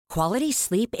Quality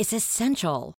sleep is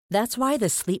essential. That's why the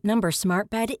Sleep Number Smart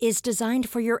Bed is designed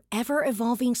for your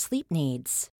ever-evolving sleep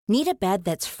needs. Need a bed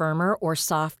that's firmer or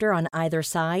softer on either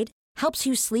side? Helps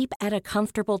you sleep at a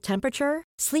comfortable temperature?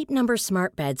 Sleep Number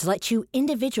Smart Beds let you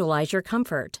individualize your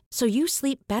comfort, so you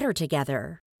sleep better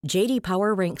together. J.D.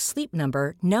 Power ranks Sleep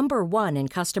Number number 1 in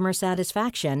customer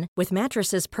satisfaction with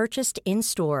mattresses purchased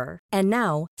in-store. And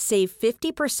now, save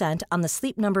 50% on the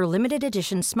Sleep Number Limited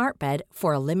Edition Smart Bed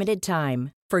for a limited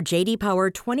time. For J.D. Power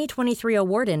 2023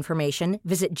 award information,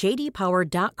 visit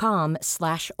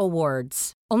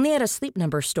jdpower.com/awards. Only at a Sleep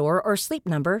Number store or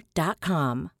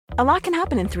sleepnumber.com. A lot can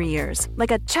happen in 3 years,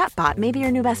 like a chatbot may be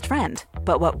your new best friend.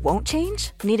 But what won't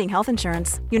change? Needing health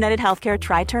insurance. United Healthcare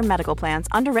Tri-Term Medical Plans,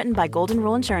 underwritten by Golden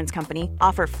Rule Insurance Company,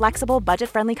 offer flexible,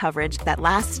 budget-friendly coverage that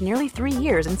lasts nearly 3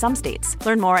 years in some states.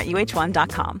 Learn more at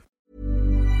uh1.com.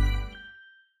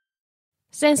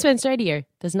 Sam Spence Radio.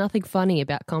 There's nothing funny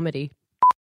about comedy.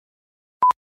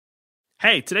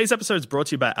 Hey, today's episode is brought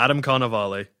to you by Adam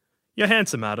Carnivale. You're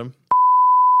handsome, Adam.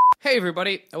 Hey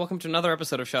everybody, and welcome to another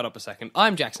episode of Shut Up a Second.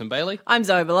 I'm Jackson Bailey. I'm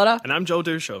Zoe Bellotta. And I'm Joel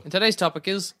Dusha. And today's topic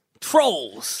is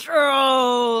trolls.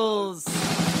 Trolls!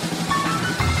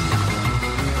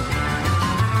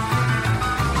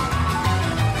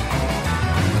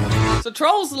 So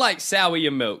trolls like sour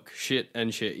your milk, shit,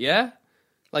 yeah?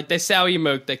 Like they sour your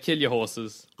milk, they kill your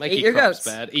horses, make Eat your your crops goats.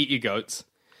 bad, eat your goats.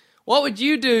 What would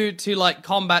you do to like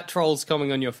combat trolls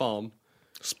coming on your farm?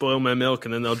 Spoil my milk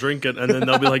and then they'll drink it and then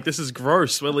they'll be like, this is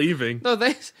gross, we're leaving. No,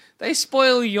 they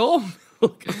spoil your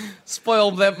milk.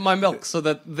 Spoil my milk so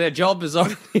that their job is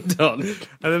already done.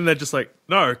 And then they're just like,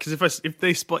 no, because if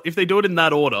they do it in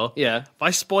that order, Yeah. if I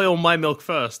spoil my milk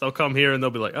first, they'll come here and they'll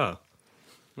be like, oh,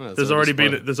 Well, there's already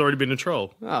been a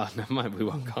troll. Oh, never mind, we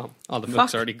won't come. Oh, the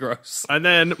milk's already gross. And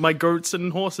then my goats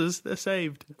and horses, they're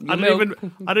saved. I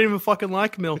don't even fucking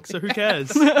like milk, so who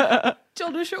cares?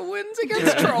 Joel Dusha wins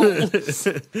against trolls.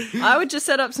 I would just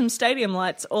set up some stadium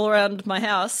lights all around my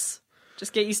house.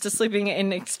 Just get used to sleeping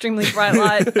in extremely bright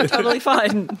light. Totally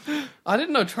fine. I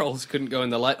didn't know trolls couldn't go in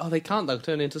the light. Oh, they can't. They'll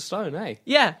turn into stone, eh?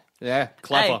 Yeah. Yeah,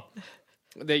 clever.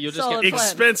 You'll just Solid get plan.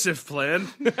 Expensive plan,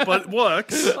 but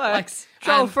works. Works.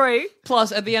 Troll free.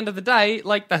 Plus, at the end of the day,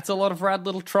 like that's a lot of rad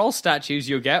little troll statues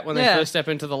you'll get when they Yeah. first step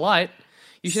into the light.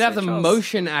 You should have them trolls.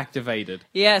 motion activated.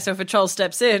 Yeah, so if a troll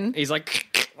steps in, He's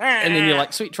like, and then you're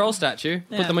like, sweet troll statue.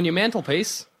 Put Yeah. them on your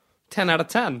mantelpiece. 10 out of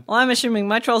 10. well, I'm assuming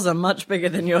my trolls are much bigger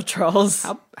than your trolls.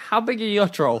 How big are your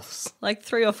trolls? Like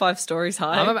 3 or 5 stories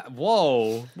high.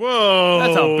 Whoa, Whoa.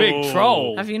 that's a big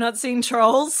troll. Have you not seen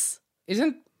trolls?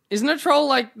 Isn't a troll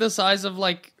like the size of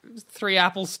like 3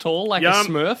 apples tall, like Yeah, a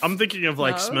Smurf? I'm thinking of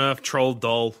like Smurf, troll,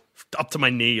 doll, up to my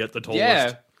knee at the tallest.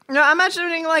 yeah. No, I'm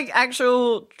imagining like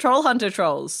actual troll hunter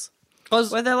trolls.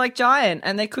 'Cause- Where they're like giant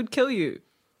and they could kill you.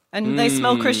 And they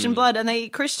smell Christian blood and they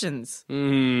eat Christians.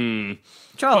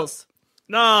 Trolls.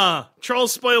 Nah,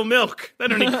 trolls spoil milk. They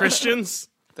don't eat Christians.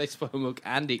 They spoil milk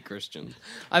and eat Christians.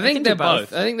 I think can they're do both.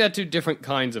 both. I think they're two different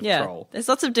kinds of Yeah. troll. There's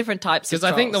lots of different types of Because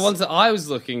trolls. I think the ones that I was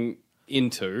looking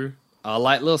into are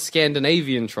like little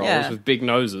Scandinavian trolls Yeah. with big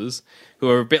noses who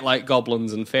are a bit like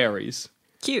goblins and fairies.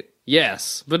 Cute.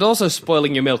 Yes, but also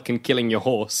spoiling your milk and killing your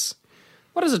horse.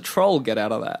 What does a troll get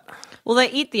out of that? Well, they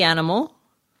eat the animal.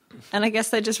 And I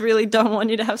guess they just really don't want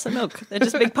you to have some milk. They're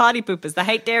just big party poopers. They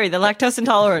hate dairy. They're lactose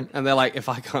intolerant. And they're like, if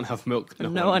I can't have milk,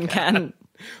 No one can.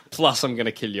 Plus, I'm going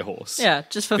to kill your horse. Yeah,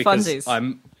 just for because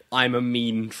funsies. I'm a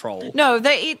mean troll. No,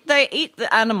 they eat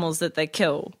the animals that they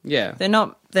kill. Yeah.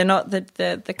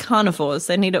 They're carnivores.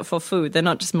 They need it for food. They're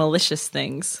not just malicious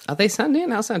things. Are they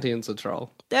sentient? How sentient's a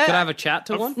troll? They're- Could I have a chat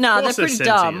to one? No, they're course they're pretty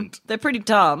dumb. sentient. They're pretty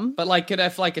dumb. But like, could I,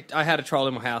 if I had a troll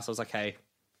in my house, I was like, hey.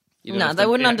 You don't No, have they to-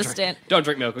 wouldn't yeah, understand. Don't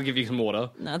drink milk. I'll give you some water.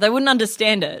 No, they wouldn't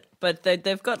understand it. But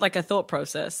they've got like a thought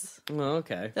process. Oh,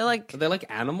 okay. They're like, Are they like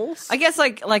animals? I guess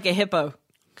like a hippo,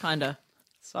 kinda.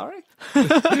 Sorry?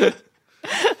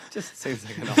 Just seems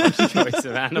like an odd choice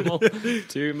of animal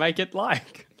to make it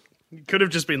like. Could have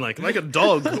just been like a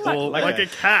dog or like a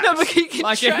cat. No, but you can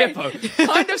Like train. a hippo.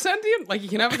 Kind of sentient. Like you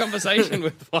can have a conversation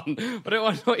with one. But I don't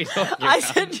want to know what you're talking about. I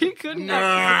said you couldn't.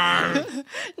 No.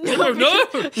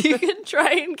 no. You can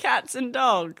train cats and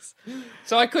dogs.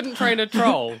 So I couldn't train a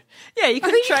troll. Yeah, you can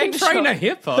I think train you can train a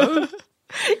hippo.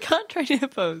 You can't train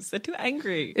hippos. They're too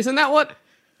angry. Isn't that what...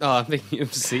 Oh, I'm thinking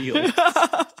of seals.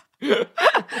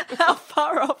 How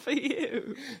far off are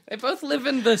you? They both live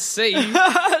in the sea.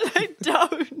 They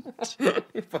don't.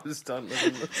 Hippos don't live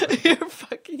in the sea. You're a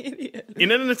fucking idiot.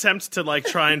 In an attempt to like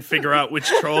try and figure out which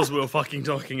trolls we were fucking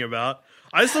talking about,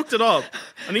 I just looked it up,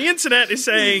 and the internet is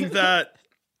saying that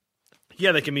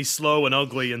Yeah, they can be slow and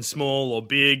ugly and small or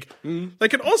big. They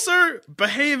can also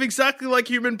behave exactly like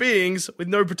human beings with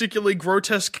no particularly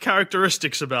grotesque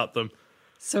characteristics about them.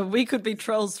 So we could be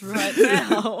trolls right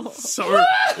now. So,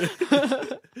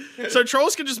 so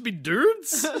trolls can just be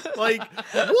dudes? Like,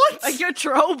 what? Like, you're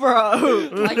troll, bro.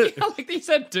 Like they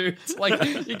said, dudes. Like,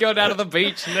 you go down to the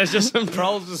beach and there's just some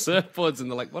trolls with surfboards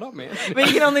and they're like, what up, man? But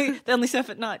they only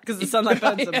surf at night because the sunlight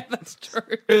burns them. Yeah, that's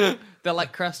true. They're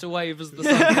like crest wave as the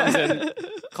sun comes in.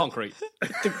 Concrete.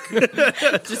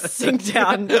 Just sink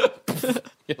down.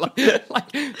 You're like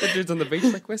the dudes on the beach,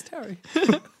 like, where's Terry?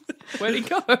 Where'd he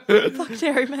go? Fuck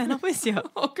Terry, man, I miss you.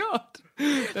 Oh, God.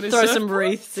 Then his Throw some surfboard-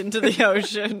 wreaths into the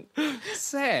ocean.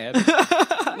 Sad.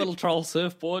 Little troll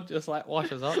surfboard just like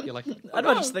washes up. You're like, I'd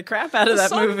watch the crap out of that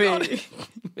sun movie. god.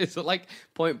 Is it like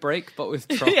Point Break but with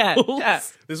trolls? Yeah.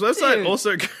 This website Dude.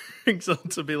 also goes on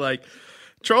to be like,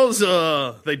 trolls,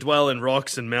 they dwell in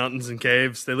rocks and mountains and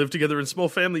caves. They live together in small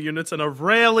family units and are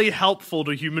rarely helpful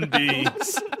to human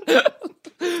beings.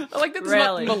 I like that's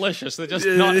Rarely. not malicious. They're just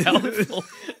not helpful.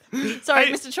 Sorry,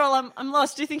 Hey. Mr. Troll, I'm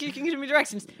lost. Do you think you can give me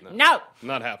directions? No.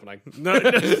 Not happening. No,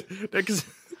 because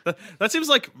that seems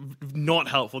like not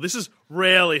helpful. This is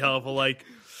rarely helpful. Like,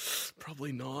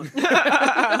 probably not.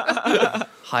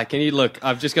 Hi, can you look?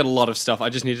 I've just got a lot of stuff. I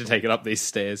just need to take it up these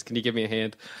stairs. Can you give me a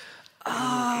hand?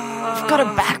 I've got a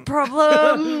back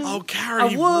problem. Oh,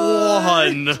 carry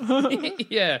one.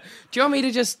 Yeah. Do you want me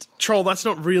to just... Troll, that's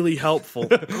not really helpful.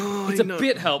 It's a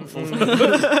bit helpful.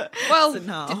 Well,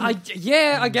 No.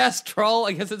 I guess, troll.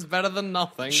 I guess it's better than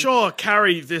nothing. Sure,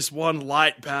 carry this one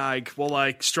light bag while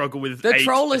I struggle with The 8.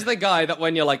 troll is the guy that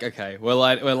when you're like, okay, we're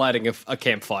lighting a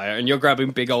campfire, and you're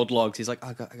grabbing big old logs. He's like,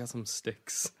 I got some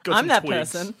sticks. Got I'm some that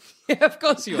twigs. person. Yeah, of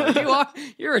course you are.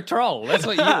 You're a troll. That's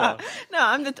what you are. No,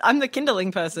 I'm the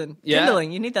kindling person. Yeah.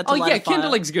 Kindling, you need that to Oh light yeah, a fire.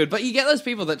 kindling's good, but you get those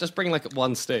people that just bring like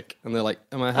one stick, and they're like,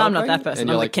 "Am I helping?" I'm not that person. And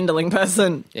I'm you're the like, kindling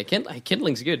person. "Yeah,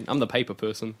 kindling's good. I'm the paper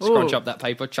person. Scrunch Ooh. up that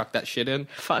paper, chuck that shit in."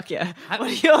 Fuck yeah.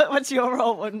 What's your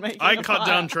role when making I a cut fire?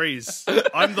 down trees.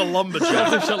 I'm the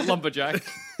lumberjack. Shut lumberjack.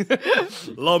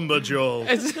 Lumberjaw.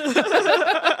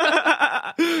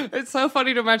 It's so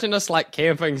funny to imagine us like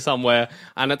camping somewhere,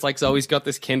 and it's like Zoe's got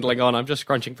this kindling on. I'm just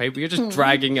scrunching paper. You're just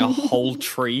dragging a whole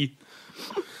tree.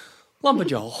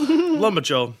 Lumberjaw.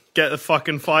 Lumberjaw. Get the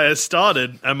fucking fire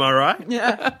started. Am I right?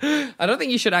 Yeah. I don't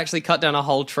think you should actually cut down a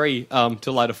whole tree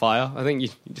to light a fire. I think you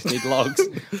just need logs.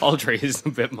 Whole tree is a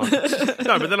bit much.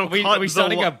 No, but then I'll cut Are we the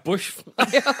starting a bush fire?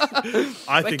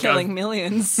 I We're think killing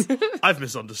millions. I've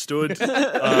misunderstood.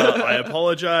 I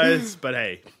apologize, but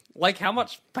hey. Like, how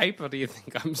much paper do you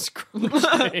think I'm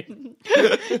scrunching?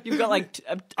 You've got like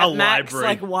A at max library.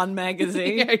 like one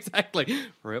magazine. Yeah, exactly.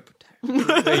 Rip.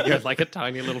 There you go, like a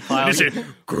tiny little pile. Is it?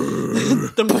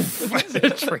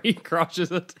 The tree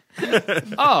crushes it.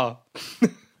 Oh.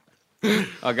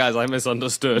 Oh, guys, I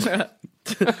misunderstood.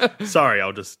 Sorry,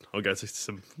 I'll go to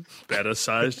some better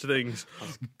sized things.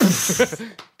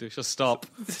 Dusha, stop.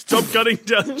 Stop cutting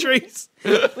down trees.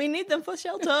 We need them for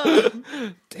shelter.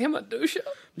 Damn it, Dusha.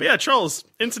 But yeah, trolls,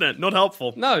 internet, not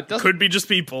helpful. No, it doesn't. Could be just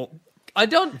people. I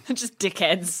don't. Just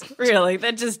dickheads. Really,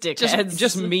 they're just dickheads.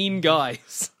 Just mean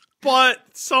guys. But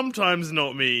sometimes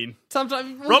not mean.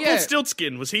 Sometimes. Well,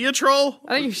 Rumpelstiltskin, was he a troll?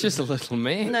 I think he's just a little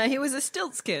man. No, he was a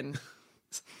stiltskin.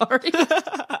 Sorry.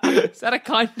 Is that a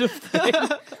kind of thing?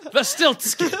 The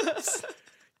stiltskins.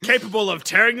 Capable of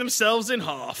tearing themselves in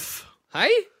half.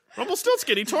 Hey?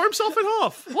 Rumpelstiltskin, he tore himself in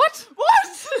half. What?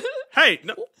 What? Hey,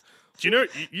 no, do you know,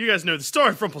 you guys know the story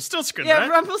of Rumpelstiltskin, Yeah, right?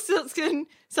 Rumpelstiltskin.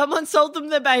 Someone sold them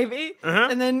their baby, Uh-huh.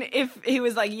 and then if he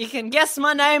was like, "You can guess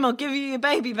my name, I'll give you your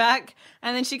baby back,"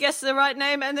 and then she guessed the right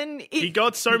name, and then He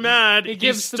got so mad, he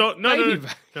gives the no, baby no,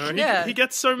 back. no, Yeah. he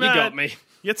gets so mad. got me.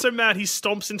 He gets so mad, he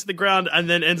stomps into the ground and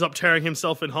then ends up tearing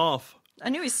himself in half. I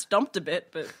knew he stomped a bit,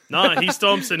 but No, he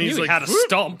stomps and he's You like, had a "Whoop."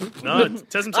 stomp. No,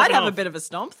 tears himself I'd in have half. a bit of a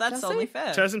stomp. That's only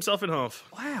fair. Tears himself in half.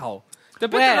 Wow. The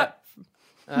bit Where?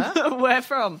 that Where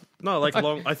from? No, like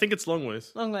long. I think it's long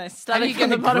ways. Long way. do Starting you from get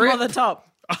the a bottom grip? or the top.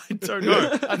 I don't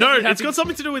know. No, it's got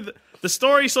something to do with the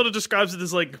story. Sort of describes it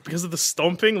as like because of the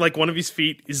stomping, like one of his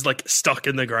feet is like stuck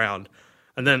in the ground,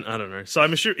 and then I don't know. So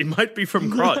I'm sure it might be from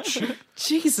crotch.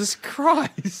 Jesus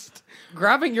Christ.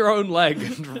 Grabbing your own leg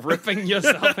and ripping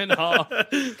yourself in half.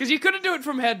 Because you couldn't do it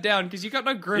from head down because you got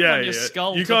no grip on your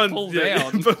skull You to can't pull yeah,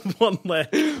 down. But one leg.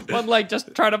 One leg,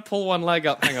 just try to pull one leg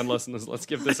up. Hang on, listeners, let's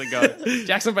give this a go.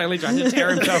 Jackson Bailey trying to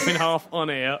tear himself in half on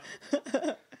air.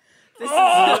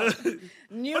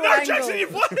 New No, angle. Jackson, you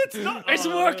what? It's not. It's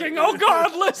working! Oh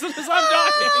god, listeners,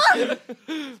 I'm dying!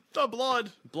 The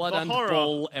blood. Blood the and horror.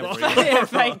 ball The everywhere. Yeah,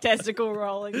 fake testicle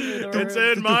rolling through the room. It's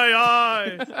in my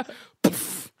eye.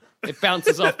 It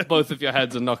bounces off both of your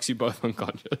heads and knocks you both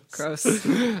unconscious. Gross.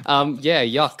 Yeah,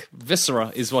 yuck.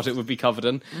 Viscera is what it would be covered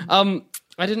in.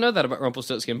 I didn't know that about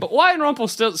Rumpelstiltskin. But why in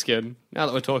Rumpelstiltskin, now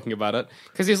that we're talking about it?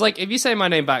 Because he's like, if you say my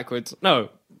name backwards, no.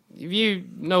 If you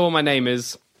know what my name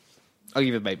is, I'll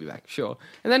give you the baby back, sure.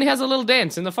 And then he has a little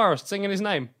dance in the forest singing his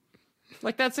name.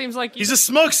 Like, that seems like... He's a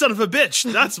smoke son of a bitch,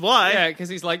 that's why. Yeah, because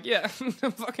he's like, yeah,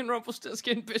 fucking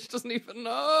Rumpelstiltskin bitch doesn't even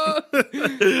know.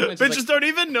 Bitches don't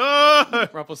even know.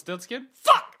 Rumpelstiltskin?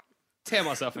 Fuck! Tear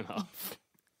myself in half.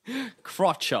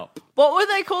 Crotch up. What were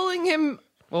they calling him?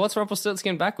 Well, what's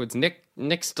Rumpelstiltskin backwards?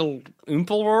 Nixtel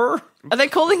Oompelroar? Are they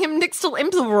calling him Nixtel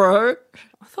Implero?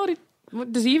 I thought he...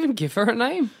 What, does he even give her a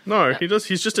name? No, he does.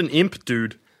 He's just an imp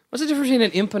dude. What's the difference between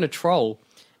an imp and a troll?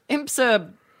 Imps are...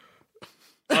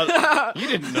 You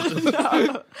didn't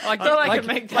know. I thought I could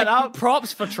make that up.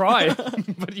 Props for trying,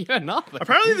 but you're nothing.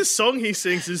 Apparently the song he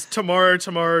sings is tomorrow,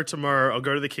 tomorrow, tomorrow, I'll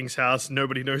go to the king's house,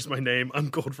 nobody knows my name,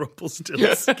 I'm called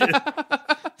Rumpelstiltskin.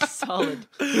 Solid.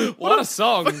 What a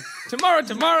song. Tomorrow,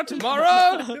 tomorrow,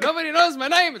 tomorrow. Nobody knows my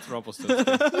name. It's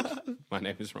Rumpelstiltskin. My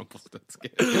name is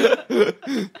Rumpelstiltskin.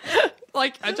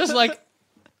 I just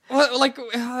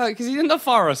because he's in the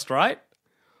forest, right?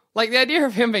 Like, the idea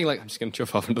of him being like, I'm just going to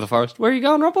chuff off into the forest. Where are you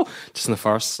going, Rumple? Just in the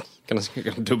forest. Gonna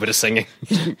do a bit of singing.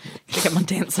 Get my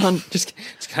dance on. Just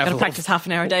Gotta practice half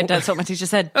an hour a day. That's what my teacher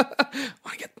said. I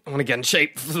want to get in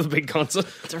shape for the big concert.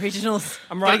 It's regionals.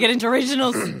 I'm right. Gotta get into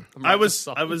regionals. I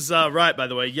was right, by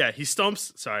the way. Yeah, he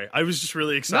stomps. Sorry, I was just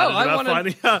really excited about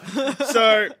finding out.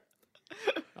 So,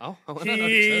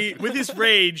 he, with his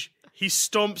rage, he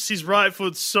stomps his right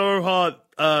foot so hard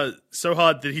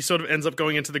that he sort of ends up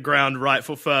going into the ground right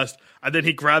foot first, and then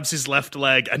he grabs his left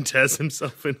leg and tears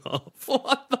himself in half.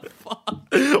 What the fuck?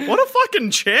 What a fucking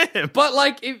champ!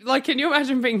 But can you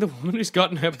imagine being the woman who's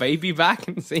gotten her baby back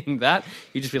and seeing that?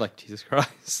 You'd just be like, Jesus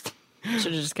Christ.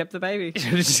 Should have just kept the baby. Should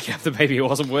have just kept the baby. It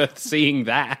wasn't worth seeing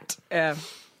that. Yeah.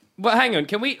 But hang on,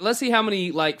 let's see how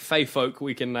many fae folk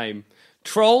we can name.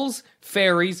 Trolls,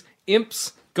 fairies,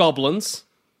 imps, goblins.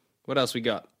 What else we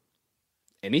got?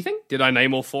 Anything? Did I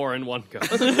name all four in one go? 10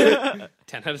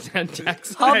 out of 10,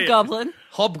 Jackson. Hobgoblin.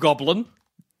 Hobgoblin.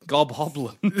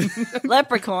 Gobhoblin.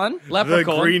 Leprechaun. The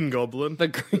Green Goblin. The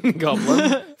Green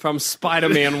Goblin from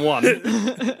Spider-Man 1.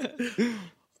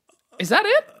 Is that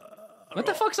it? What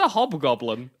the fuck's a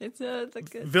hobgoblin? It's a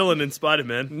Villain in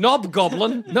Spider-Man.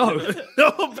 Knobgoblin? No.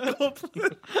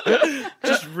 Hobgoblin.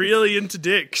 Just really into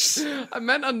dicks. I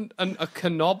meant a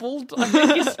canobbled, I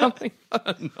think is something.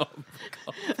 A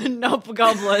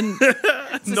Knobgoblin.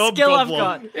 It's a skill I've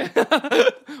got.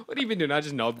 What have you been doing? I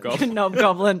just knobgoblin.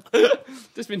 Knobgoblin.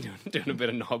 Just been doing a bit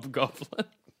of knobgoblin.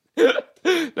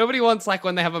 Nobody wants,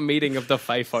 when they have a meeting of the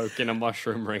fae folk in a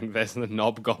mushroom ring, there's the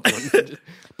knobgoblin.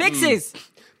 Pixies.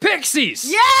 Pixies!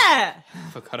 Yeah!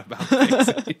 Forgot about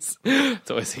pixies. It's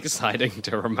always exciting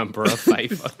to remember a fae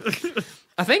folk.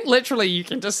 I think literally you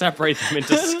can just separate them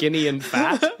into skinny and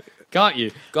fat. Can't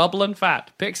you? Goblin, fat.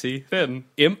 Pixie, thin.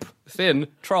 Imp, thin.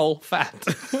 Troll, fat.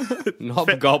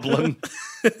 Knobgoblin.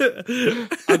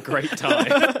 A great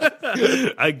time.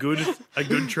 A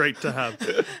good trait to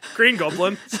have. Green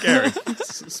Goblin, scary.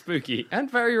 Spooky.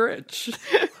 And very rich.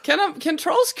 Can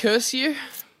trolls curse you?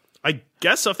 I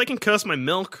guess so. If they can curse my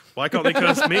milk, why can't they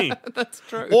curse me? That's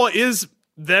true. Or is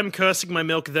them cursing my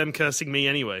milk them cursing me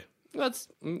anyway?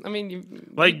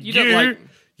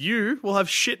 You will have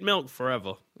shit milk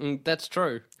forever. That's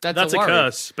true. That's a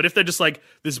curse. But if they're just like,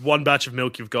 this one batch of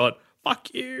milk you've got,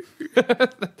 fuck you.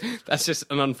 That's just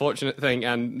an unfortunate thing,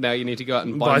 and now you need to go out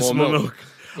and buy more some more milk.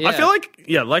 Yeah. I feel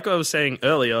like I was saying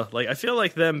earlier, I feel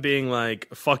like them being like,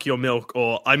 fuck your milk,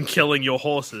 or I'm killing your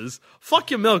horses. Fuck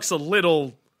your milk's a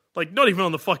little... not even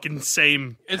on the fucking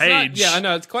same page. Yeah, I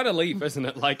know. It's quite a leap, isn't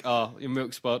it? Your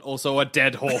milk spot, also a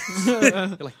dead horse. You're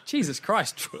like, Jesus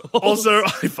Christ. Trolls. Also,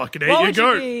 I fucking hate your What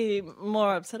goat. would you be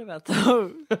more upset about,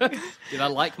 though? Did I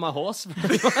like my horse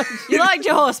very much? You liked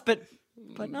your horse, but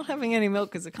not having any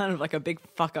milk is kind of like a big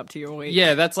fuck up to your week.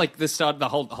 Yeah, that's the start of the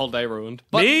whole day ruined.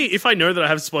 But me, if I know that I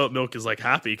have spoiled milk, is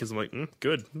happy because I'm like,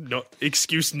 good. No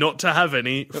excuse not to have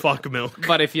any fuck milk.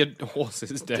 But if your horse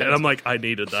is dead. And I'm like, I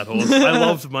needed that horse. I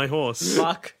loved my horse.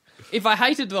 Fuck. If I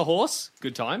hated the horse,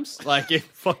 good times.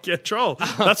 Fuck yeah, troll.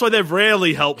 That's why they're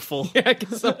rarely helpful. Yeah,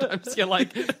 because sometimes you're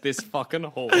like, this fucking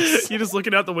horse. You're just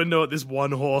looking out the window at this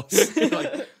one horse. You're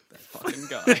like, that fucking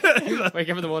guy. Wake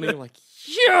up in the morning, you're like,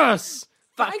 yes!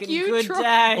 Fucking Thank you, good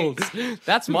day.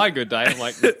 That's my good day. I'm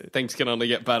like, things can only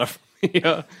get better from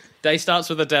here. Day starts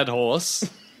with a dead horse.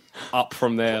 Up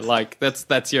from there,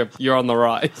 that's you're on the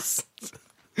rise.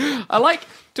 I like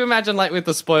to imagine with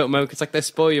the spoiled milk, it's like they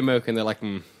spoil your milk and they're like,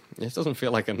 It doesn't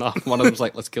feel like enough. One of them's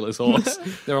like, let's kill his horse.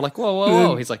 They were like, whoa, whoa,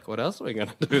 whoa. He's like, what else are we going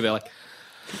to do? They're like,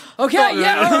 okay,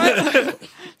 yeah, all right.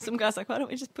 Some guy's like, why don't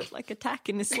we just put like a tack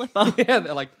in his slipper? Yeah,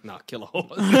 they're like, nah, kill a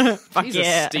horse. Jesus,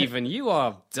 yeah. Stephen, you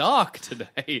are dark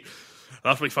today.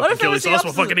 After we fucking if it kill was this the horse,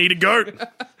 we'll opposite? fucking eat a goat.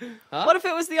 What if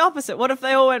it was the opposite? What if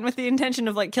they all went with the intention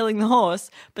of like killing the horse,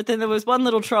 but then there was one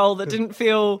little troll that didn't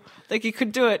feel like he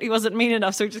could do it. He wasn't mean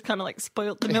enough, so he just kind of like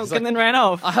spoilt the milk like, and then ran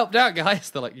off. I helped out,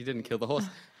 guys. They're like, you didn't kill the horse,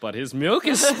 but his milk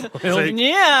is spoiled.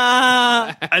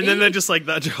 Yeah. And then they're just like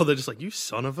that troll. They're just like, you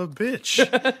son of a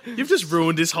bitch. You've just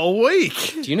ruined his whole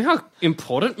week. Do you know how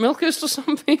important milk is to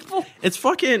some people? It's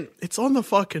on the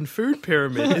fucking food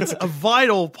pyramid. It's a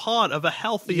vital part of a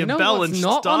healthy You and know balanced what's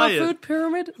not diet. on a food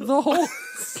pyramid? The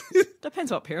horse.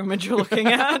 Depends what pyramid you're looking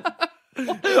at.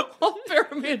 What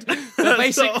pyramid? The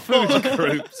basic food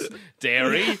groups.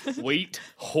 Dairy, wheat,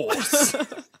 horse.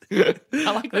 I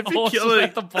like the be horse is killing-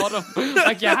 at the bottom.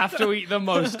 Like you have to eat the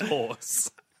most horse.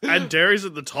 And dairy's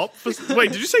at the top.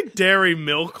 Wait, did you say dairy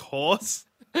milk horse?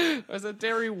 It was a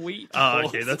dairy wheat Oh, horse.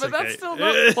 okay, that's but okay. that's still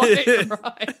not quite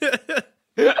right.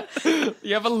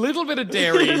 You have a little bit of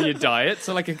dairy in your diet,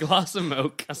 so like a glass of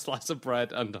milk, a slice of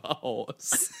bread, and a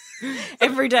horse.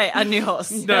 Every day, a new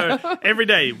horse. No, every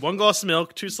day, 1 glass of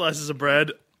milk, 2 slices of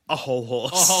bread, a whole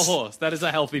horse. A whole horse. That is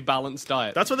a healthy, balanced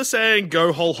diet. That's where the saying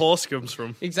 "go whole horse" comes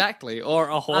from. Exactly. Or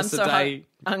a I'm horse so a day.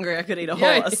 hungry I could eat a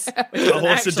Yeah, horse. yeah. which is A an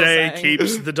horse a actual day saying.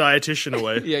 keeps the dietitian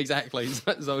away. Yeah, exactly.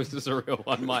 Zoe's just a real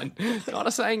one. Mine. Not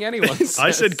a saying anyone says.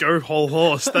 I said "go whole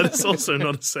horse." That is also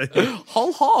not a saying.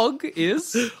 Whole hog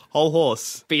is Whole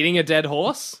horse. beating a dead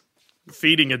horse.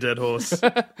 Feeding a dead horse.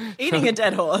 Eating a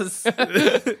dead horse.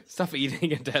 Stop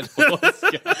eating a dead horse,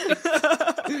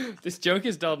 guys. This joke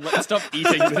is done. Let's stop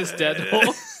eating this dead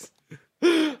horse.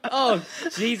 Oh,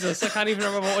 Jesus. I can't even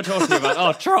remember what we're talking about.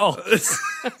 Oh, trolls.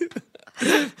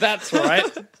 That's right.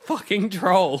 Fucking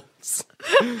trolls.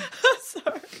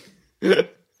 Sorry.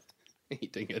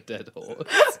 Eating a dead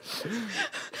horse.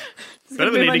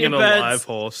 Better than Move on eating an your birds. alive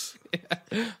horse.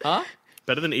 Huh?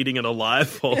 Better than eating an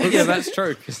alive horse. Yeah, that's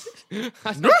true. 'Cause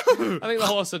I think the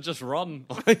horse would just run.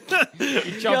 Like, you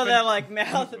You're jump there in. like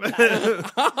mouth and tail.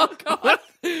 Oh, God.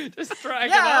 Just drag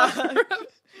Yeah. him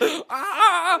out.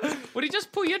 Ah! Would he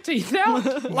just pull your teeth out?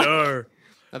 No.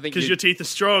 I think Because your teeth are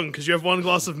strong, because you have 1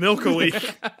 glass of milk a week.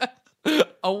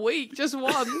 a week, just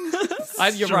one.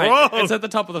 You're right. Strong. It's at the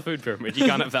top of the food pyramid. You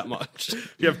can't have that much.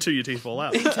 If you have 2, your teeth fall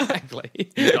out. Exactly.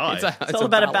 die. It's all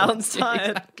about a balanced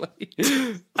diet.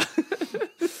 Exactly.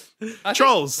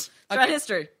 Trolls. Throughout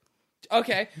history.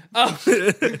 Okay.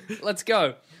 Let's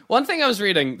go. One thing I was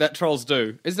reading that trolls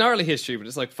do is not really history, but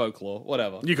it's like folklore,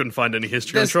 whatever. You couldn't find any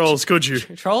history on There's- trolls, could you?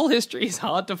 Troll history is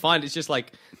hard to find. It's just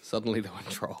like suddenly there were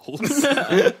trolls.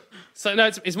 So no,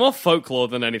 it's more folklore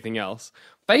than anything else.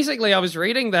 Basically, I was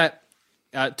reading that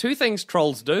 2 things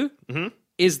trolls do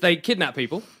is they kidnap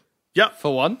people, Yep.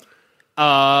 for one,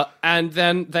 and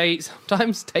then they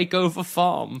sometimes take over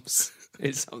farms.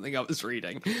 Is something I was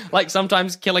reading. Like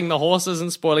sometimes killing the horses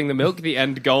and spoiling the milk. The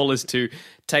end goal is to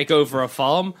take over a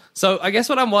farm. So I guess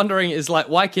what I'm wondering is like,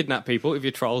 why kidnap people if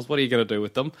you're trolls? What are you going to do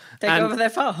with them? Take And- over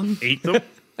their farm. Eat them.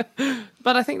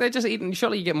 But I think they just eat.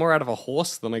 Surely you get more out of a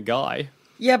horse than a guy.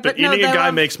 Yeah, But but no, eating a there guy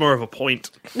are- makes more of a point.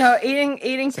 No, eating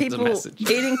a people message.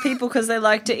 eating people because they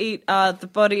like to eat the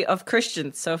body of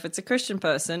Christians. So if it's a Christian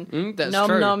person, That's nom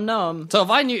true. nom nom. So if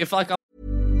I knew, if like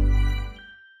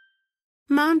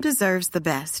Mom deserves the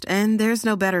best, and there's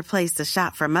no better place to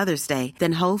shop for Mother's Day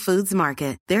than Whole Foods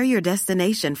Market. They're your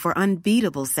destination for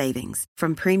unbeatable savings,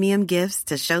 from premium gifts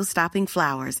to show-stopping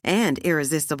flowers and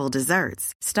irresistible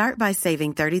desserts. Start by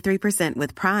saving 33%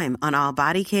 with Prime on all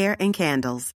body care and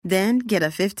candles. Then get a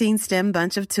 15-stem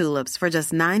bunch of tulips for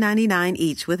just $9.99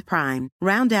 each with Prime.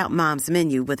 Round out Mom's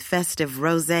menu with festive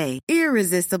rosé,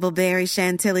 irresistible berry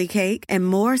chantilly cake, and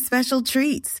more special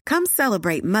treats. Come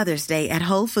celebrate Mother's Day at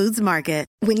Whole Foods Market.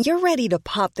 When you're ready to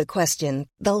pop the question,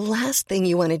 the last thing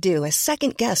you want to do is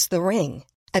second-guess the ring.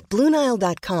 At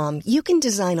BlueNile.com, you can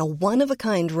design a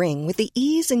one-of-a-kind ring with the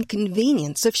ease and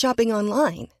convenience of shopping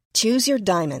online. Choose your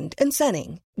diamond and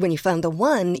setting. When you find the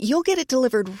one, you'll get it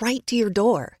delivered right to your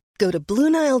door. Go to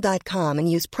BlueNile.com and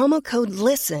use promo code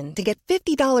LISTEN to get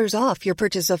 $50 off your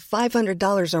purchase of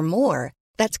 $500 or more.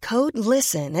 That's code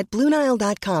LISTEN at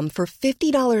BlueNile.com for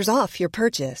 $50 off your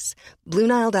purchase.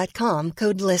 BlueNile.com,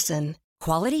 code LISTEN.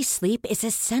 Quality sleep is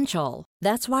essential.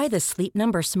 That's why the Sleep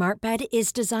Number Smart Bed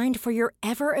is designed for your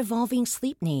ever-evolving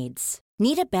sleep needs.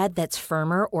 Need a bed that's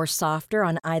firmer or softer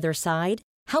on either side?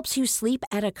 Helps you sleep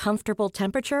at a comfortable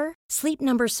temperature? Sleep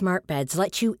Number Smart Beds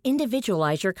let you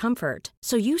individualize your comfort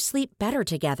so you sleep better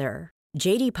together.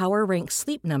 JD Power ranks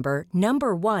Sleep Number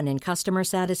number 1 in customer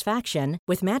satisfaction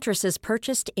with mattresses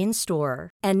purchased in-store.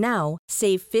 And now,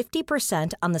 save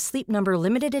 50% on the Sleep Number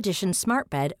Limited Edition Smart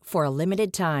Bed for a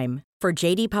limited time. For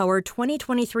JD Power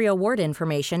 2023 award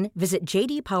information, visit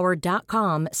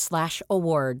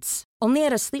jdpower.com/awards. Only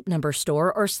at a Sleep Number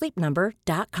store or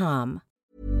sleepnumber.com.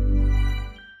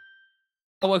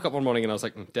 I woke up one morning and I was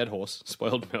like, dead horse,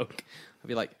 spoiled milk. I'd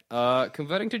be like,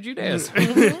 converting to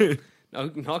Judaism. No,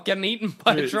 not getting eaten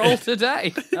by a troll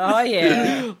today. Oh,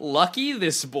 yeah. Lucky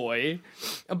this boy.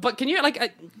 But can you, like,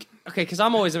 okay, because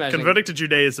I'm always imagining... Converting to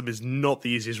Judaism is not the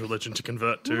easiest religion to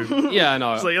convert to. Yeah, I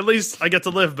know. It's like, at least I get to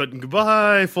live, but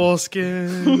goodbye,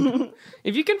 foreskin.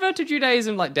 If you convert to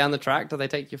Judaism, like, down the track, do they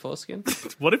take your foreskin?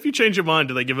 What if you change your mind?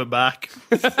 Do they give it back?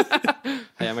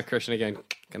 Hey, I'm a Christian again.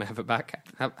 Can I have it back?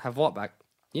 Have what back?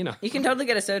 You know. You can totally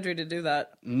get a surgery to do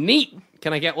that. Neat.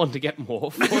 Can I get one to get more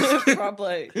foreskin?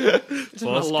 Probably.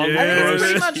 Foreskin.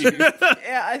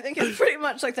 I think it's pretty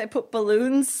much like they put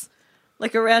balloons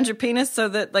like around your penis so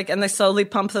that like, and they slowly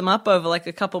pump them up over like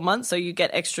a couple months so you get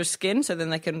extra skin so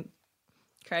then they can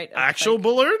create Actual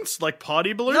balloons? Like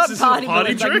party balloons? Not Is party it a party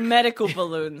balloons, trick? like medical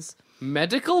balloons.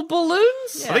 Medical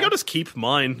balloons? I think I'll just keep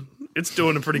mine. It's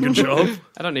doing a pretty good job.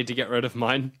 I don't need to get rid of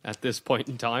mine at this point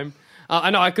in time. I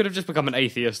know I could have just become an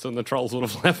atheist and the trolls would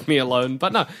have left me alone.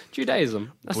 But no,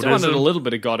 Judaism. I still wanted a little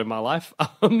bit of God in my life.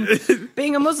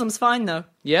 Being a Muslim's fine though.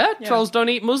 Yeah? Trolls don't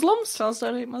eat Muslims? Trolls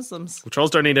don't eat Muslims. Well,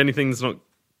 trolls don't eat anything that's not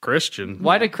Christian.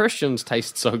 Why do Christians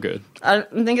taste so good? I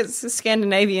think it's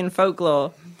Scandinavian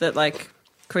folklore that like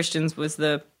Christians was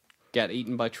the... Get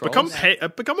eaten by trolls?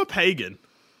 Become a pagan.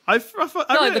 I feel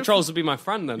like the trolls would be my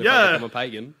friend then if I become a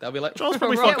pagan. They'll be like, trolls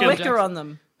probably Get fucking... Wicca on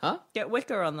them. Huh? Get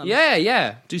Wicca on them.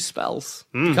 Yeah. Do spells.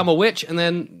 Become a witch and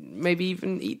then maybe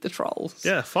even eat the trolls.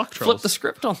 Yeah, fuck trolls. Flip the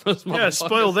script on those motherfuckers. Yeah,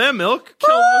 spoil their milk.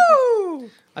 Kill them.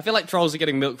 I feel like trolls are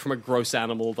getting milk from a gross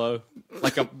animal, though.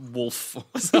 Like a wolf or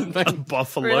something.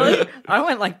 Buffalo. Really? I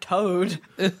went like Toad.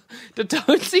 Do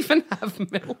toads even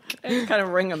have milk? Kind of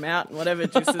wring them out and whatever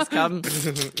juices come.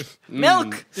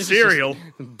 Milk! Cereal.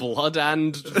 Blood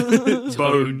and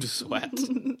toad sweat.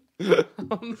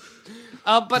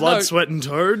 But Blood, sweat, and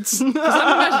toads.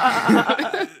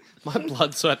 My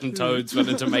blood, sweat, and toads went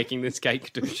into making this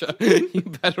cake, Dusha. You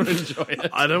better enjoy it.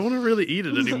 I don't want to really eat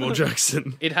it anymore,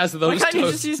 Jackson. It has Why those can't you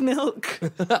toads. just use milk?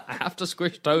 I have to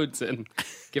squish toads in.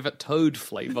 Give it toad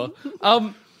flavour.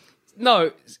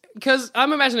 No, because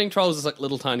I'm imagining trolls as like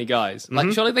little tiny guys.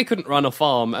 Like, surely they couldn't run a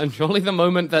farm, and surely the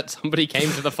moment that somebody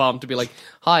came to the farm to be like,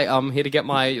 "Hi, I'm here to get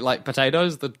my like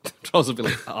potatoes," the trolls would be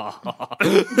like, "Ah,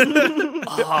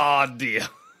 dear."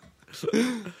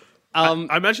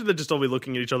 I imagine they'd just all be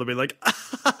looking at each other, being like,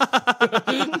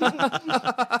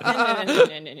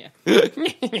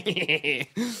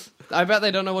 I bet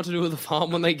they don't know what to do with the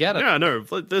farm when they get it. "Yeah, no,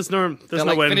 there's no They're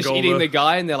like way to finish go eating over. the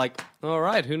guy, and they're like, "All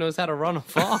right, who knows how to run a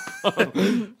farm?"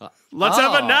 Let's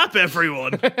have a nap,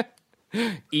 everyone."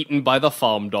 Eaten by the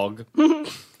farm dog.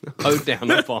 Owed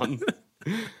down upon.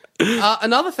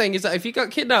 Another thing is that if you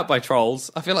got kidnapped by trolls,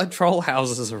 I feel like troll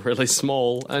houses are really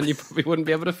small and you probably wouldn't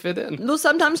be able to fit in. Well,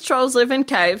 sometimes trolls live in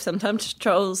caves, sometimes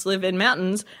trolls live in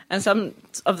mountains, and some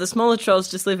of the smaller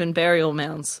trolls just live in burial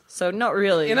mounds. So not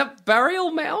really. In a burial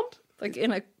mound? like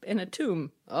in a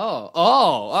tomb.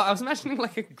 Oh, I was imagining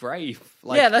like a grave.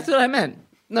 Like, Yeah, that's what I meant.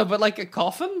 No, but like a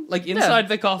coffin? Like inside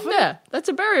the coffin? Yeah, that's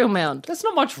a burial mound. There's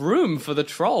not much room for the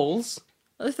trolls.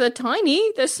 If they're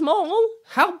tiny, they're small.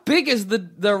 How big is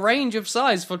the range of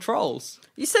size for trolls?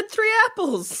 You said 3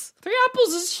 apples. 3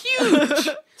 apples is huge.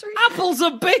 Apples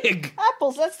are big.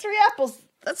 Apples, that's 3 apples.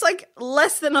 That's like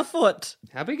less than a foot.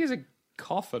 How big is a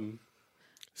coffin?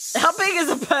 How big is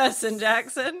a person,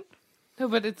 Jackson? No,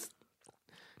 but it's...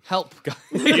 Help, guys.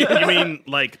 You mean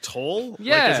like tall?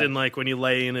 Yeah. Like, as in like when you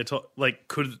lay in a like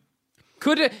could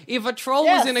Could if a troll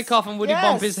Yes. was in a coffin, would he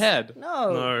bump his head?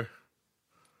 No. no.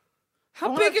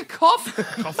 How big a coffin?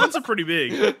 Coffins are pretty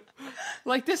big.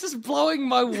 Like, this is blowing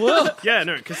my world. Yeah,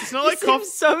 no, because it's not You like seem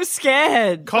so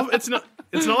scared. It's not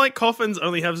like coffins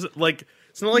only have like.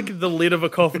 It's not like the lid of a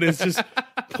coffin is just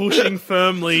pushing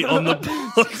firmly on the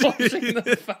Squashing body.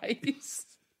 the face.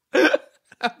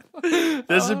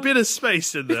 There's a bit of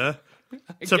space in there.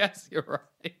 I guess you're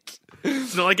right.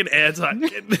 It's not like an airtight.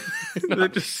 They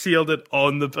just sealed it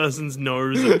on the person's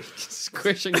nose.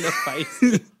 Squishing the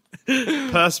face.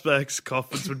 Perspex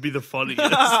coffins would be the funniest.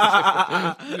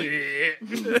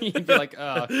 You'd be like,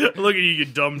 oh, Look at you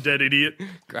dumb dead idiot.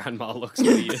 grandma looks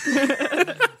weird.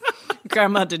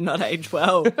 Grandma did not age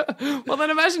well. Well,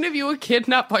 then imagine if you were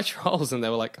kidnapped by trolls and they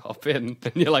were like, hop in.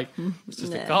 And you're like, it's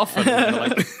just a coffin. And they're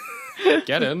like,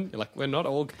 get in. You're like, we're not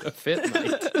all going to fit,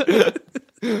 mate.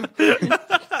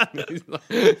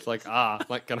 It's like,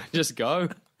 can I just go?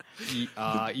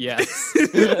 Yes.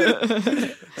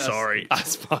 Sorry. I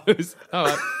suppose.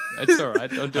 Oh, it's all right.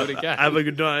 Don't do it again. Have a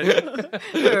good night.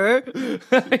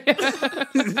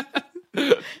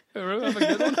 Have a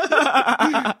good one.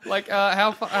 Like,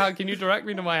 how far, can you direct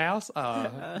me to my house?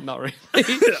 Not really.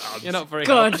 You're not very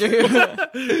helpful.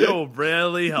 You're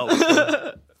rarely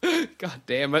helpful. God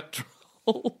damn it,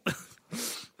 troll.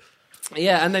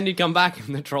 Yeah, and then you'd come back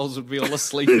and the trolls would be all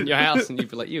asleep in your house and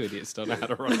you'd be like, you idiots don't know how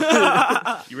to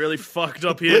run. You really fucked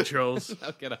up here, trolls.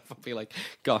 I'll get up and be like,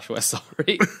 gosh, we're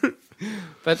sorry.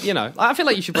 But, you know, I feel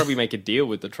like you should probably make a deal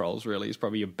with the trolls, really. It's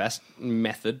probably your best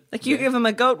method. Like, you give them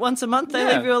a goat once a month, they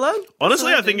leave you alone?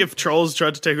 Honestly, I think if trolls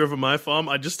tried to take over my farm,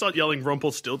 I'd just start yelling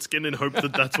Rumpelstiltskin and hope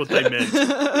that that's what they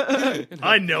meant.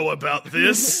 I know about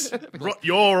this.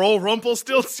 You're all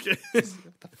Rumpelstiltskin.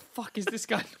 Fuck is this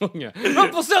guy doing here?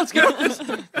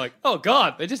 Rumpelstiltskin! Like, oh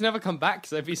god, they just never come back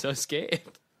because they'd be so scared.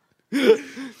 The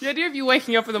idea of you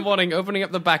waking up in the morning, opening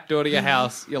up the back door to your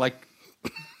house, you're like,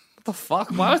 what the fuck?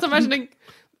 Why was I imagining...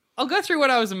 I'll go through what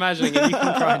I was imagining and you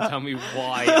can try and tell me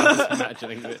why I was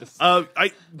imagining this.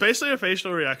 Based on your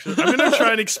facial reaction, I'm going to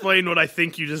try and explain what I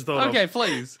think you just thought of. Okay,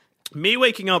 please. Me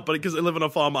waking up, but because I live on a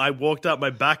farm, I walked out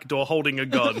my back door holding a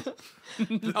gun.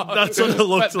 That's what it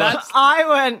looked like. I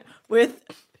went with...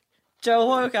 Joel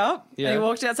woke up, and he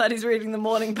walked outside, he's reading the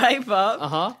morning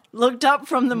paper, looked up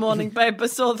from the morning paper,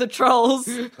 saw the trolls,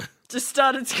 just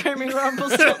started screaming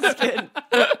Rumpelstiltskin.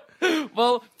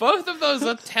 Well, both of those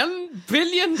are 10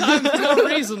 billion times more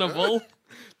reasonable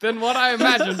than what I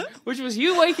imagined, which was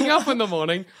you waking up in the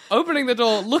morning, opening the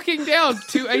door, looking down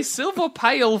to a silver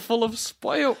pail full of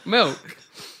spoiled milk,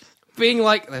 being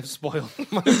like, they've spoiled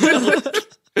my milk,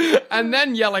 and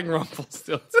then yelling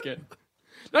Rumpelstiltskin.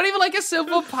 Not even like a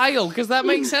silver pail, because that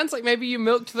makes sense. Like maybe you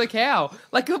milked the cow.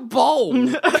 Like a bowl.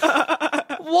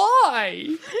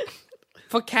 Why?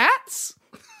 For cats?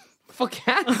 For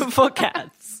cats? For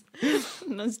cats.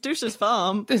 That's Douche's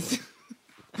farm.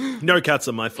 No cats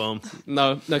on my farm.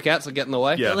 No cats will get in the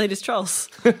way. Yeah. The latest trolls.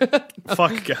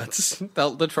 Fuck cats.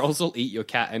 The trolls will eat your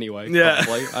cat anyway, Yeah.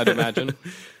 probably, I'd imagine.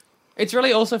 It's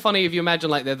really also funny if you imagine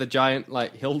like they're the giant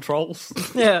like hill trolls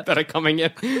that are coming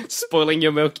in, spoiling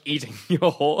your milk, eating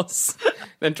your horse,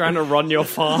 then trying to run your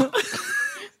farm.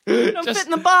 Don't fit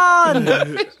in the barn.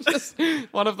 Just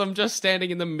one of them just standing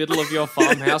in the middle of your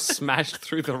farmhouse, smashed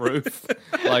through the roof,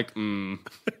 like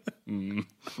Then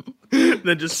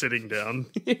just sitting down.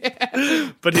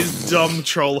 But his dumb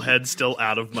troll head still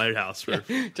out of my house roof.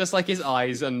 Just like his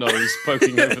eyes and nose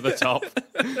poking over the top.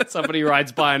 Somebody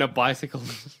rides by on a bicycle.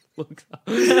 Looks up.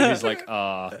 He's like,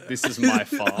 this is my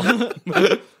farm.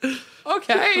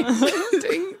 Okay.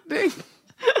 Ding, ding.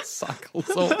 Cycles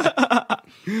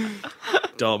away.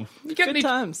 Dumb. You get any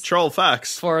times. Troll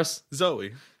facts. for us?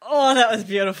 Zoe. Oh, that was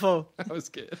beautiful. That was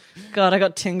good. God, I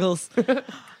got tingles.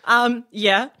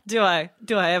 Yeah, do I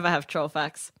ever have troll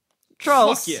facts?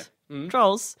 Trolls. Fuck yeah.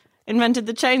 Trolls invented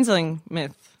the changeling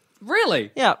myth.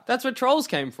 Really? Yeah. That's where trolls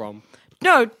came from.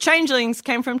 No, changelings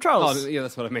came from Oh, trolls. yeah,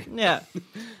 that's what I mean. Yeah.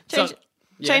 So,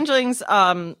 yeah. Changelings,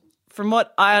 from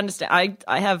what I understand,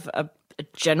 I have a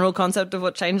general concept of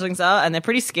what changelings are, and they're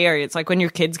pretty scary. It's like when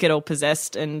your kids get all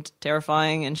possessed and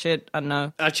terrifying and shit. I don't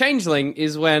know. A changeling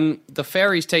is when the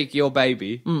fairies take your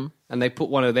baby and they put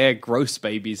one of their gross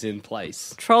babies in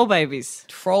place. Troll babies.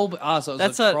 So it's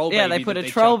That's a troll baby. yeah, they put that a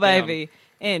troll chuck down. baby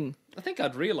in. I think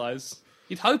I'd realise.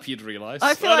 You'd hope you'd realise.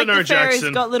 I feel I like don't know, the fairies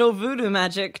Jackson. got little voodoo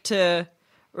magic to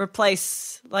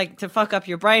replace, like, to fuck up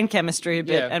your brain chemistry a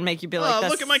bit Yeah. and make you be like, Oh,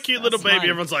 that's, look at my cute little that's baby. mine.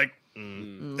 Everyone's like,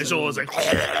 It's always like,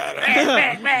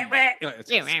 It's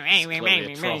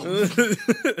clearly a troll.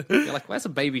 You're like, where's a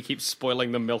baby keeps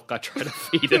spoiling the milk I try to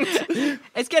feed it?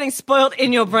 It's getting spoiled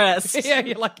in your breast. Yeah,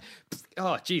 you're like,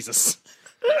 oh, Jesus.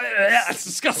 That's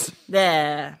disgusting.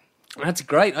 There. That's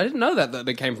great. I didn't know that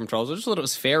it came from trolls. I just thought it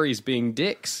was fairies being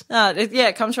dicks.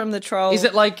 It comes from the troll. Is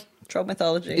it like troll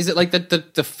mythology? Is it like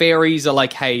the fairies are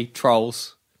like, hey,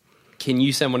 trolls, can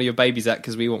you send one of your babies out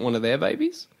because we want one of their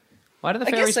babies? Why do the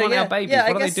I guess fairies so, want yeah. our babies? Yeah,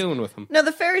 I what are guess- they doing with them? No,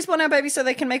 the fairies want our babies so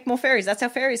they can make more fairies. That's how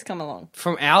fairies come along.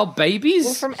 From our babies?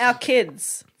 Well, from our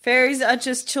kids. Fairies are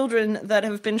just children that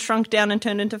have been shrunk down and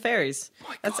turned into fairies.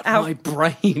 My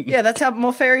brain. Yeah, that's how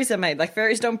more fairies are made. Like,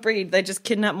 fairies don't breed, they just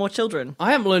kidnap more children.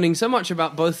 I am learning so much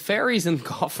about both fairies and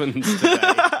coffins today.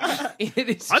 It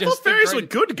is I just thought fairies the were great-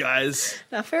 good guys.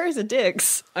 Now, fairies are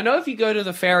dicks. I know if you go to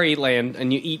the fairyland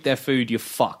and you eat their food, you're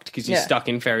fucked because you're Yeah. stuck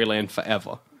in fairyland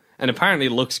forever. and apparently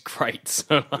looks great.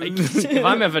 So, like, if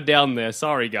I'm ever down there,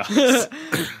 sorry, guys.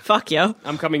 Fuck you.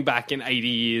 I'm coming back in 80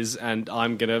 years, and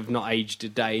I'm going to have not aged a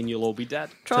day, and you'll all be dead.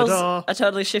 Trolls Ta-da. are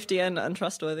totally shifty and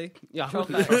untrustworthy. Yeah, Troll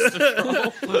I banks. trust a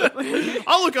troll.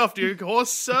 I'll look after you,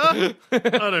 horse, sir. I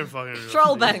don't fucking know.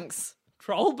 Troll banks.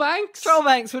 Troll banks? Troll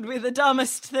banks would be the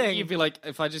dumbest thing. You'd be like,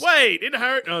 if I just... Wait,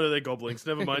 inherit. Oh, no, they're goblins.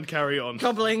 Never mind. Carry on.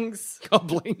 Goblins.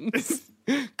 Goblins.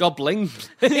 Goblin. So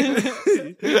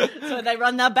they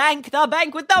run the bank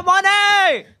with the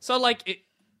money. So, like,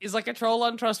 is like a troll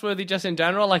untrustworthy just in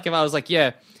general? Like, if I was like,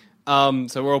 yeah,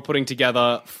 so we're all putting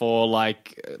together for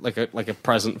like a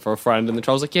present for a friend, and the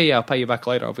troll's like, yeah, I'll pay you back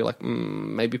later. I'll be like,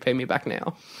 maybe pay me back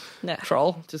now. No.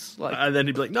 Troll, just like, And then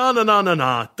he'd be like, no.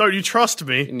 Don't you trust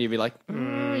me? and you'd be like,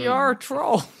 you're a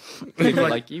troll. And you'd be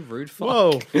like, you rude fuck.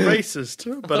 Whoa, racist.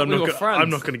 But thought we were friends.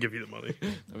 I'm not going to give you the money.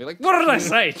 I'd be like, what did I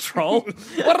say, troll?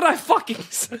 What did I fucking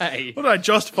say? What did I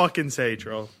just fucking say,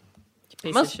 troll?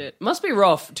 Piece of shit. Must be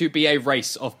rough to be a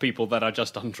race of people that are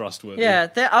just untrustworthy. Yeah,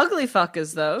 they're ugly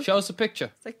fuckers, though. Show us a picture.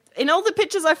 Like, in all the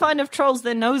pictures I find of trolls,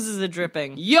 their noses are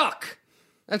dripping. Yuck!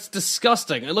 That's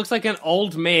disgusting. It looks like an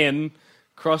old man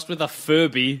crossed with a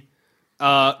Furby,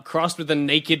 crossed with a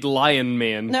naked lion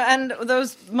man. No, and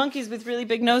those monkeys with really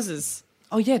big noses.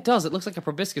 Oh, yeah, it does. It looks like a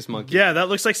proboscis monkey. Yeah, that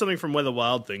looks like something from Where the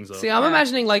Wild Things Are. See, I'm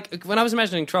imagining, like, when I was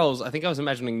imagining trolls, I think I was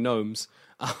imagining gnomes.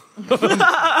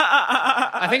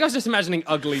 I think I was just imagining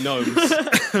ugly gnomes.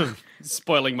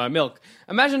 Spoiling my milk.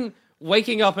 Imagine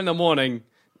waking up in the morning,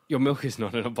 your milk is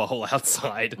not in a bowl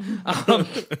outside.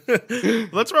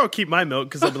 That's where I'll keep my milk,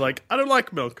 because I'll be like, I don't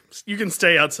like milk. You can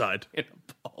stay outside. In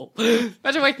a bowl.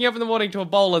 Imagine waking up in the morning to a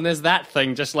bowl and there's that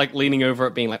thing just like leaning over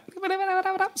it being like,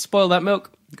 spoil that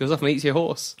milk. Goes off and eats your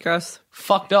horse. Gross.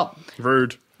 Fucked up.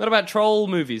 Rude. What about troll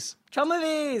movies? Troll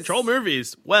movies. Troll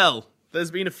movies. Well,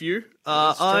 there's been a few.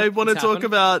 I want to It's talk happened.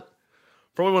 about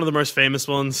probably one of the most famous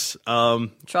ones. Troll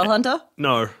Hunter?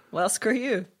 No. Well, screw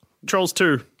you. Trolls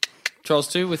 2. Trolls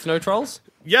 2 with no trolls?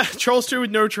 Yeah, Trolls 2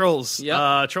 with no trolls.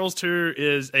 Yep. Trolls 2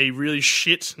 is a really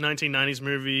shit 1990s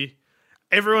movie.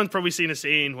 Everyone's probably seen a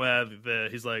scene where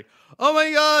he's like, oh my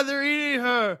god, they're eating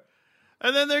her.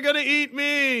 And then they're going to eat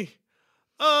me.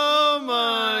 Oh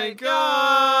my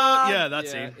god. Yeah, that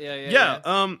scene. Yeah.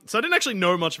 So I didn't actually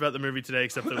know much about the movie today,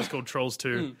 except that it was called Trolls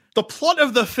 2. The plot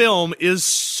of the film is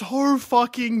so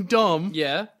fucking dumb.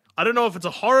 Yeah. I don't know if it's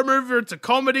a horror movie or it's a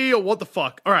comedy or what the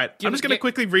fuck. All right, I'm just going to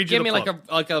quickly read you Give the me plot.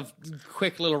 like a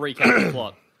quick little recap of the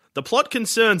plot. The plot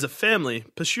concerns a family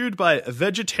pursued by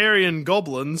vegetarian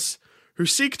goblins who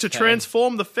seek to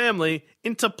transform the family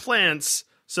into plants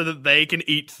so that they can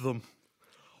eat them.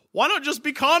 Why not just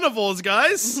be carnivores,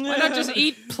 guys? Why not just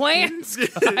eat plants,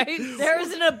 guys? There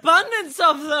is an abundance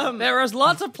of them. There is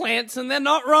lots of plants and they're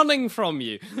not running from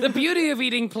you. The beauty of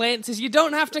eating plants is you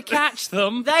don't have to catch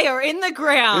them. They are in the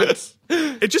ground.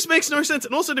 It just makes no sense.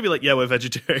 And also to be like, yeah, we're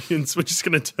vegetarians. We're just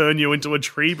going to turn you into a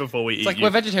tree before we eat It's like you. we're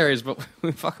vegetarians, but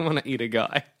we fucking want to eat a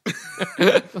guy.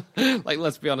 Like,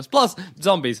 let's be honest. Plus,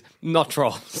 zombies, not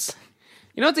trolls.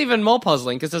 You know what's even more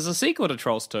puzzling? Because there's a sequel to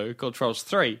Trolls 2 called Trolls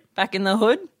 3. Back in the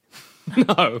hood?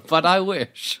 No, but I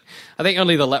wish. I think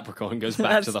only the leprechaun goes back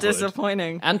That's to the hood.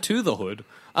 disappointing. And to the hood.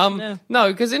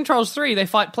 No, because in Trolls 3, they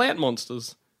fight plant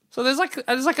monsters. So there's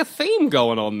like a theme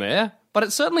going on there, but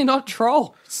it's certainly not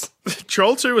trolls.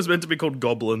 Troll 2 was meant to be called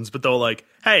Goblins, but they were like,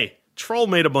 hey, Troll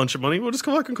made a bunch of money. We'll just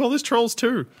come back and call this Trolls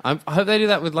 2. I hope they do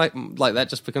that with like that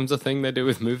just becomes a thing they do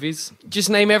with movies. Just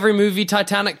name every movie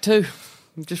Titanic 2.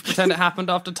 Just pretend it happened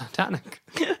after Titanic.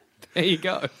 There you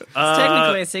go. It's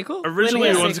technically a sequel. Originally,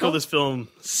 Winning we a wanted to call sequel. this film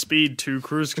Speed 2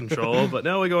 Cruise Control, but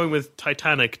now we're going with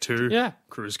Titanic 2 Yeah.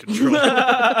 Cruise Control.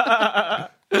 I'd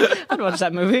watch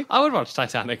that movie. I would watch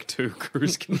Titanic 2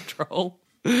 Cruise Control.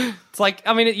 It's like,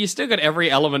 I mean, you still got every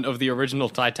element of the original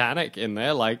Titanic in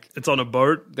there. Like, It's on a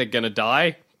boat. they're gonna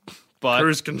die, but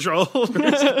Cruise Control.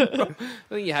 I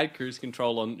think you had cruise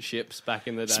control on ships back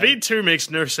in the day. Speed 2 makes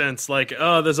no sense. Like,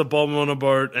 oh, there's a bomb on a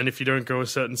boat, and if you don't go a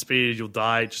certain speed, you'll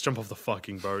die. Just jump off the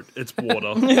fucking boat. It's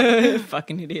water.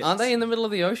 Fucking idiots. Aren't they in the middle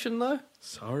of the ocean though?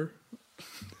 So?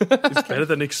 It's better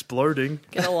than exploding.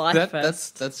 Get a life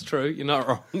first. That's true. You're not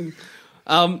wrong.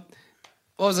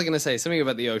 What was I going to say? Something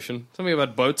about the ocean. Something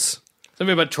about boats.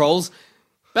 Something about trolls.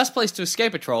 Best place to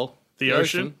escape a troll. The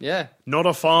ocean? Yeah. Not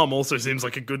a farm also seems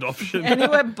like a good option.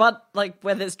 Anywhere but, like,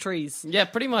 where there's trees. Yeah,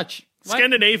 pretty much.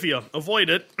 Scandinavia. Avoid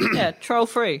it. Yeah, troll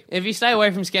free. If you stay away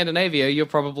from Scandinavia, you're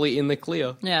probably in the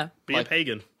clear. Yeah. Be a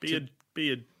pagan. Be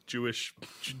a Jewish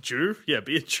Jew? Yeah,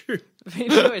 be a Jew. Be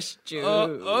Jewish Jew.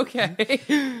 Okay.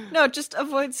 No, just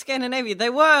avoid Scandinavia.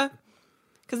 They were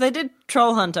Because they did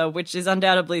Troll Hunter, which is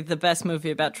undoubtedly the best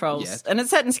movie about trolls. Yeah. And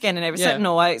it's set in Scandinavia, set in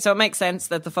Norway, so it makes sense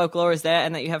that the folklore is there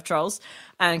and that you have trolls,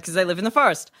 and because they live in the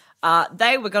forest.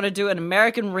 They were going to do an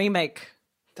American remake.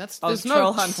 There's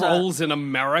no trolls in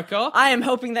America. I am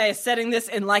hoping they are setting this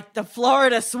in, like, the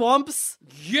Florida swamps.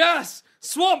 Yes!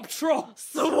 Swamp trolls!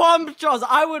 Swamp trolls!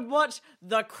 I would watch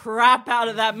the crap out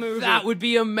of that movie. That would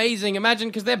be amazing. Imagine,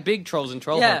 because they're big trolls in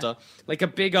Troll Hunter. Like a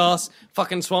big-ass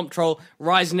fucking swamp troll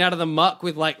rising out of the muck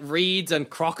with, like, reeds and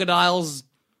crocodiles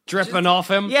dripping off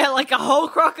him. Yeah, like a whole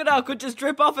crocodile could just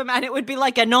drip off him and it would be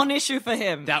like a non-issue for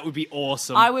him. That would be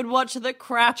awesome. I would watch the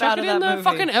crap out of that movie. Chuck it in the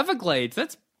fucking Everglades.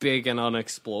 That's big and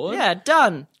unexplored. Yeah,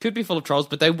 done. Could be full of trolls,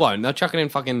 but they won't. They'll chuck it in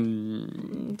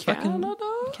fucking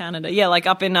Canada. Yeah, like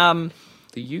up in the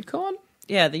Yukon?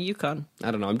 Yeah, the Yukon.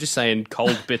 I don't know. I'm just saying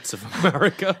cold bits of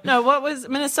America. No, what was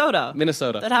Minnesota?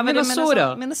 That happened in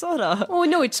Minnesota. Oh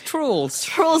no, it's trolls.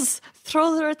 Trolls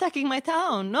are attacking my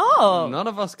town. No. None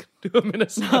of us can do a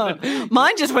Minnesota. No.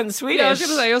 Mine just went Swedish. Yeah, I was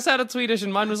going to say, yours sounded Swedish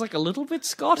and mine was like a little bit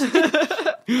Scottish.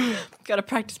 Got to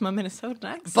practice my Minnesotan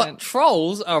accent. But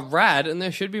trolls are rad and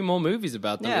there should be more movies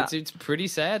about them. Yeah. It's pretty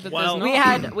sad that there's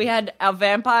not. We had our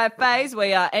vampire phase.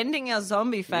 We are ending our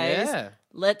zombie phase. Yeah.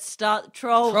 Let's start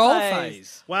troll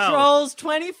phase. Wow. Trolls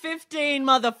 2015,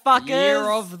 motherfuckers. Year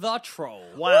of the Troll.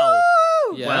 Wow.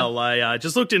 Woo! Yeah. Well, I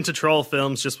just looked into troll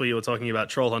films just where you were talking about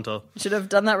Troll Hunter. Should have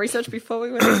done that research before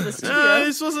we went into the studio.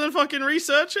 This wasn't fucking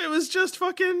research. It was just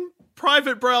fucking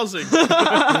private browsing.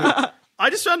 I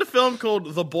just found a film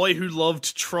called The Boy Who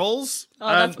Loved Trolls. Oh,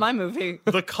 that's my movie.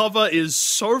 The cover is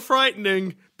so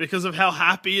frightening because of how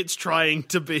happy it's trying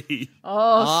to be.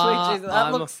 Oh, sweet Jesus.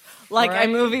 That looks like a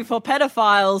movie for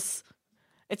pedophiles.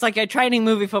 It's like a training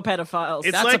movie for pedophiles.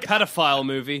 It's That's like a pedophile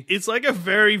movie. It's like a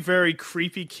very, very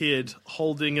creepy kid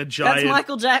holding a giant... That's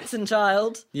Michael Jackson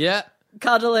child. Yeah.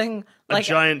 Cuddling like a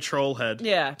giant troll head.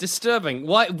 Yeah. Disturbing.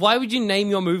 Why would you name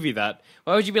your movie that?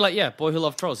 Why would you be like, yeah, Boy Who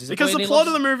Loved Trolls? Because the plot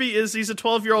of the movie is he's a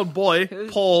 12-year-old boy,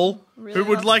 Paul, who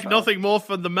would like nothing more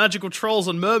for the magical trolls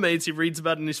and mermaids he reads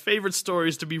about in his favorite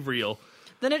stories to be real.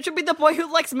 Then it should be the boy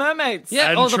who likes mermaids. Yeah,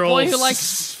 and the boy who trolls.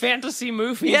 likes fantasy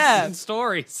movies and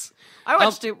stories. I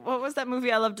watched it. What was that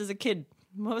movie I loved as a kid?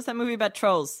 What was that movie about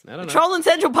trolls? I don't know. Troll in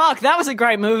Central Park. That was a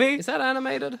great movie. Is that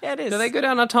animated? Yeah, it is. Do they go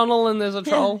down a tunnel and there's a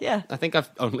troll? Yeah. I think I've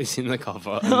only seen the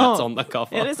cover, and that's on the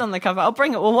cover. It is on the cover. I'll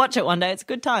bring it. We'll watch it one day. It's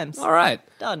good times. All right.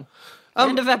 Done.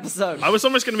 End of episode. I was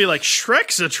almost going to be like,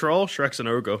 Shrek's a troll. Shrek's an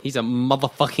ogre. He's a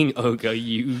motherfucking ogre,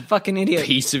 you fucking idiot.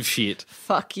 piece of shit.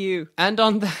 Fuck you. And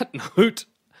on that note,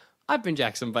 I've been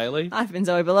Jackson Bailey. I've been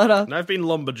Zoe Bellotta. And I've been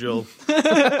Lumberjoel.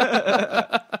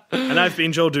 And I've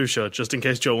been Joel Dusha, just in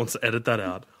case Joel wants to edit that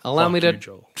out. Allow Fuck me to you,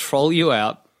 Joel. troll you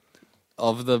out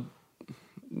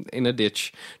in a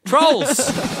ditch. Trolls!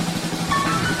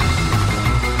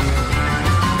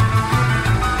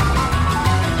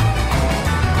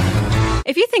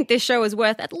 If you think this show is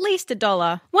worth at least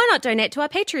 $1, why not donate to our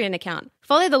Patreon account?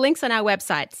 Follow the links on our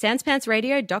website,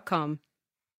 sanspantsradio.com.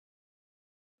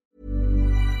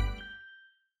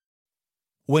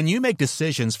 When you make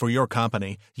decisions for your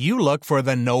company, you look for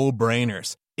the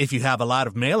no-brainers. If you have a lot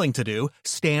of mailing to do,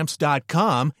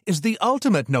 Stamps.com is the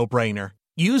ultimate no-brainer.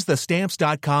 Use the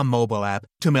Stamps.com mobile app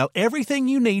to mail everything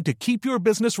you need to keep your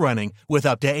business running with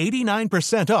up to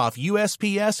 89% off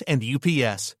USPS and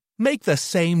UPS. Make the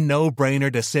same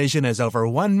no-brainer decision as over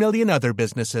 1 million other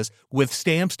businesses with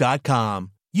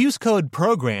Stamps.com. Use code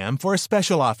PROGRAM for a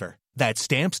special offer. That's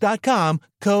Stamps.com,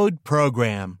 code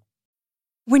PROGRAM.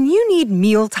 When you need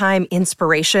mealtime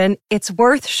inspiration, it's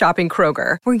worth shopping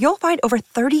Kroger, where you'll find over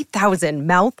 30,000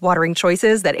 mouth-watering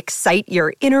choices that excite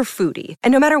your inner foodie.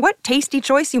 And no matter what tasty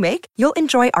choice you make, you'll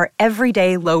enjoy our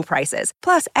everyday low prices,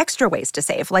 plus extra ways to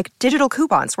save, like digital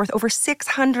coupons worth over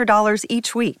 $600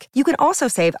 each week. You can also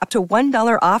save up to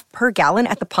 $1 off per gallon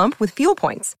at the pump with fuel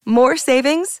points. More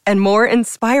savings and more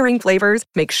inspiring flavors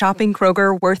make shopping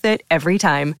Kroger worth it every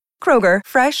time. Kroger,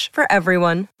 fresh for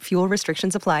everyone. Fuel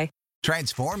restrictions apply.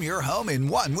 Transform your home in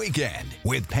one weekend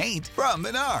with paint from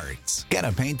Menards. Get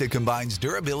a paint that combines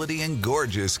durability and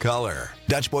gorgeous color.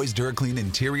 Dutch Boys DuraClean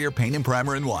Interior Paint and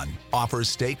Primer in One offers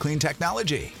Stay Clean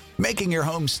technology, making your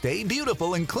home stay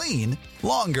beautiful and clean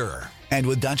longer. And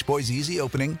with Dutch Boy's easy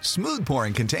opening, smooth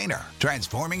pouring container,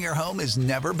 transforming your home has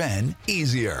never been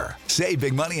easier. Save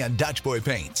big money on Dutch Boy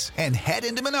paints and head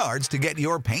into Menards to get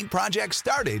your paint project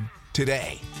started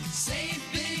today. Save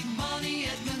big